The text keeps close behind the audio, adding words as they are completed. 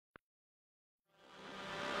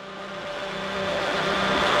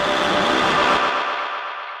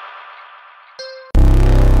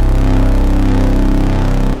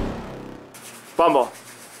Bumble.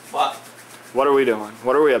 What? What are we doing?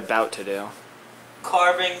 What are we about to do?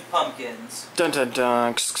 Carving pumpkins. Dun dun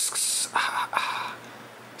dun.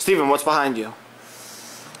 Steven, what's behind you?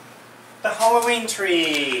 The Halloween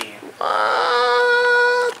tree.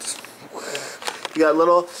 What? You got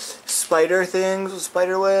little spider things with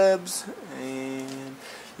spider webs. And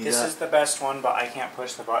this is the best one, but I can't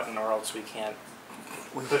push the button or else we can't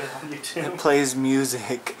put it on YouTube. It plays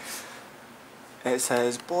music. It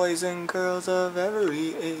says boys and girls of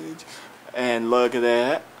every age. And look at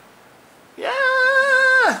that.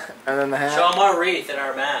 Yeah! And then the hat. Show them our wreath and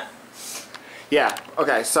our mat. Yeah,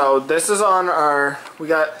 okay, so this is on our, we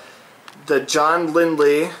got the John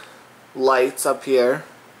Lindley lights up here.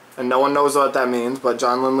 And no one knows what that means, but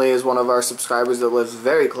John Lindley is one of our subscribers that lives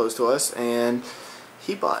very close to us. And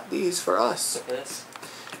he bought these for us. Look at this.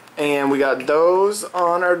 And we got those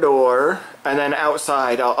on our door. And then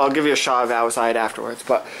outside, I'll give you a shot of outside afterwards.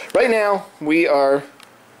 But right now, we are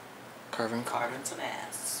carving some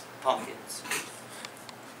ass. Pumpkins.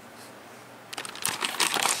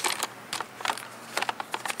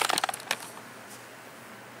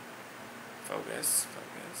 Focus.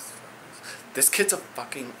 This kid's a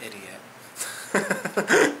fucking idiot.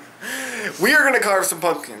 We are gonna carve some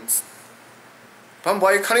pumpkins. Bum,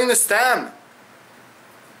 why are you cutting the stem?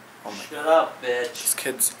 Oh my Shut up, bitch. This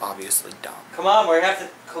kid's obviously dumb. Come on, we're gonna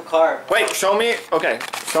have to carve. Wait, show me. Okay,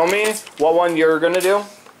 show me what one you're gonna do.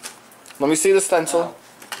 Let me see the stencil. Oh.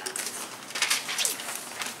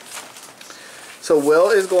 So Will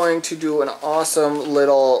is going to do an awesome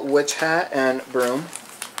little witch hat and broom.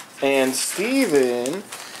 And Steven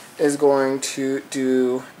is going to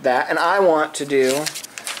do that. And I want to do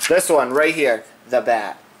this one right here, the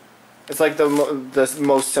bat. It's like the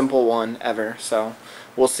most simple one ever, so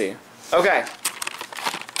we'll see. Okay.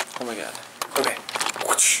 Oh my god. Okay.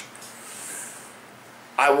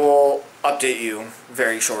 I will update you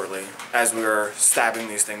very shortly as we are stabbing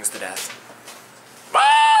these things to death.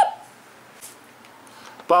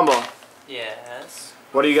 Bumble. Yes?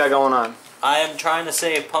 What do you got going on? I am trying to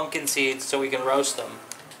save pumpkin seeds so we can roast them.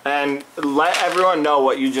 And let everyone know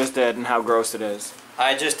what you just did and how gross it is.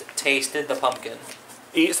 I just tasted the pumpkin.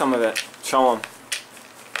 Eat some of it. Show them.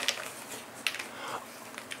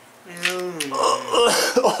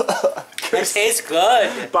 It tastes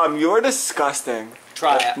good. Bum, you're disgusting.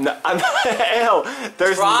 Try it. No, I'm ew.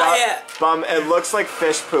 There's Try it. Bum, it looks like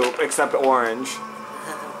fish poop except orange.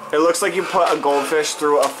 It looks like you put a goldfish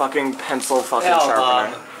through a fucking pencil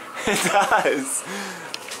sharpener. It does.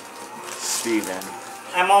 Steven.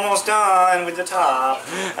 I'm almost done with the top.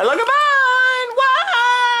 And look at mine!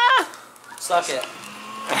 Wah! Suck it.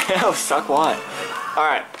 Ew, suck what?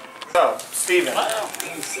 Alright. So, Steven.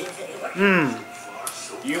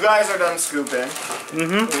 You guys are done scooping.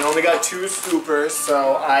 We only got 2 scoopers,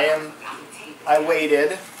 so I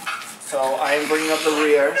waited. So I am bringing up the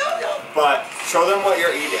rear. But show them what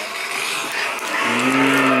you're eating.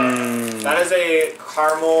 That is a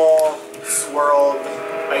caramel swirled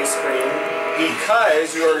ice cream.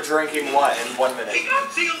 Because you are drinking what in 1 minute?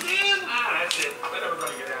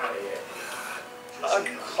 A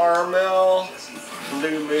caramel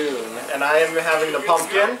blue moon. And I am having the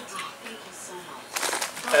pumpkin.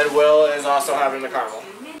 And Will is also having the caramel.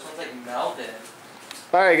 Sounds like melted.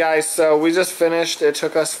 Alright guys, so we just finished. It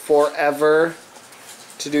took us forever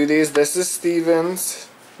to do these. This is Steven's.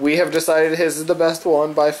 We have decided his is the best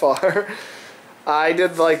one by far. I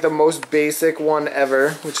did like the most basic one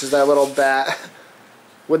ever, which is that little bat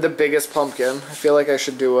with the biggest pumpkin. I feel like I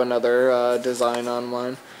should do another design on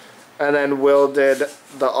mine. And then Will did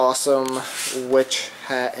the awesome witch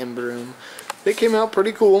hat and broom. They came out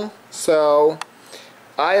pretty cool. So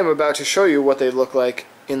I am about to show you what they look like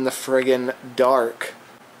in the friggin' dark.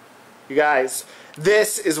 You guys,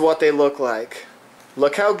 this is what they look like.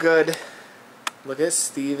 Look how good. Look at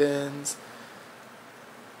Steven's.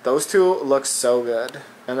 Those two look so good.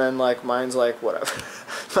 And then like mine's like whatever.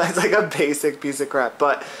 Mine's like a basic piece of crap.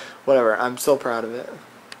 But whatever, I'm so proud of it.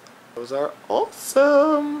 Those are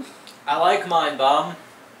awesome. I like mine, Bum.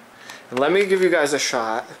 And let me give you guys a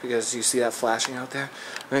shot, because you see that flashing out there?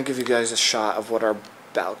 I'm going to give you guys a shot of what our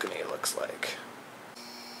balcony looks like.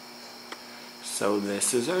 So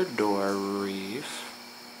this is our door reef.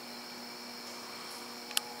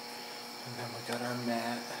 And then we got our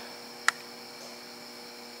mat.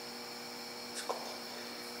 It's cool.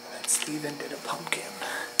 And then Steven did a pumpkin.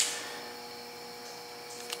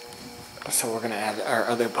 So we're going to add our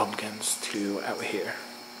other pumpkins to out here.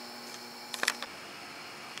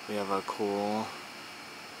 We have a cool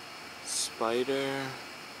spider.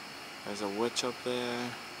 There's a witch up there.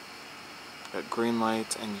 Got green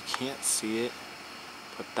lights, and you can't see it,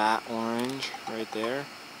 Put that orange right there.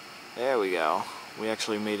 There we go. We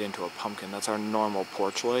actually made it into a pumpkin. That's our normal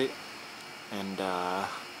porch light. And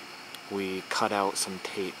we cut out some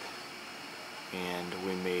tape and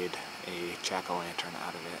we made a jack-o'-lantern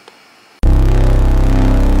out of it.